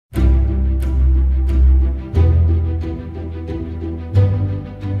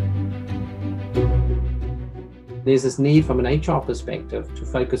there's this need from an HR perspective to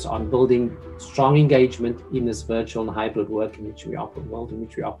focus on building strong engagement in this virtual and hybrid world in which we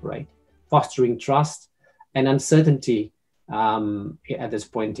operate, fostering trust and uncertainty at this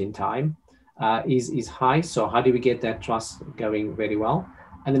point in time is high. So how do we get that trust going very well?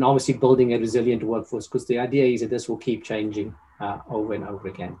 And then obviously building a resilient workforce, because the idea is that this will keep changing over and over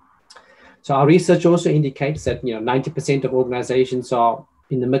again. So our research also indicates that 90% of organizations are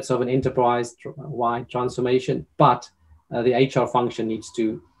in the midst of an enterprise-wide transformation, but the HR function needs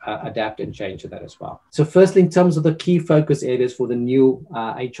to adapt and change to that as well. So firstly, in terms of the key focus areas for the new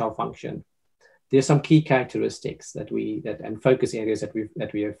HR function, there's some key characteristics and focus areas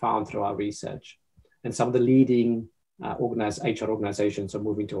that we have found through our research, and some of the leading HR organizations are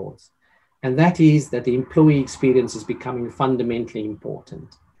moving towards. And that is that the employee experience is becoming fundamentally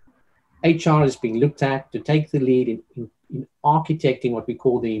important. HR is being looked at to take the lead in architecting what we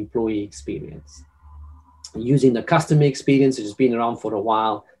call the employee experience, using the customer experience, which has been around for a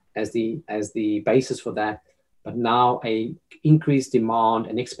while, as the basis for that, but now a increased demand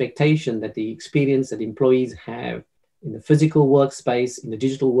and expectation that the experience that employees have in the physical workspace, in the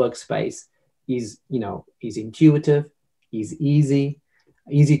digital workspace, is intuitive, is easy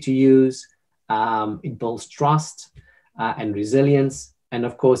to use. It builds trust and resilience. And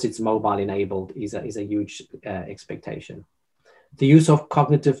of course, it's mobile enabled is a huge expectation. The use of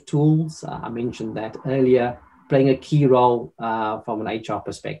cognitive tools, I mentioned that earlier, playing a key role from an HR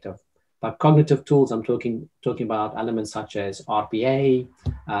perspective. By cognitive tools, I'm talking about elements such as RPA,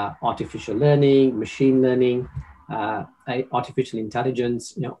 artificial learning, machine learning, artificial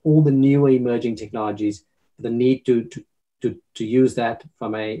intelligence, all the newer emerging technologies, the need to use that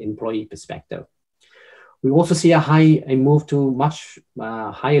from an employee perspective. We also see a move to much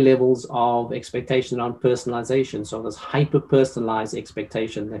higher levels of expectation around personalization. So there's hyper-personalized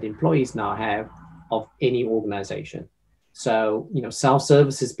expectation that employees now have of any organization. So,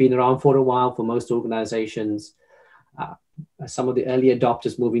 self-service has been around for a while for most organizations. Some of the early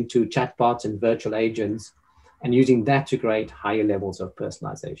adopters moving to chatbots and virtual agents and using that to create higher levels of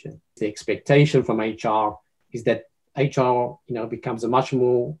personalization. The expectation from HR is that HR, becomes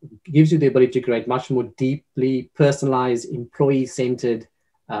gives you the ability to create much more deeply personalized, employee-centered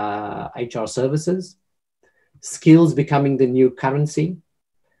HR services, skills becoming the new currency,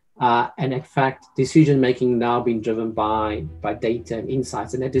 and in fact, decision-making now being driven by data and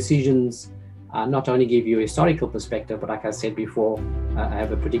insights, and that decisions not only give you a historical perspective, but like I said before,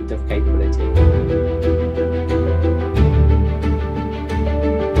 have a predictive capability.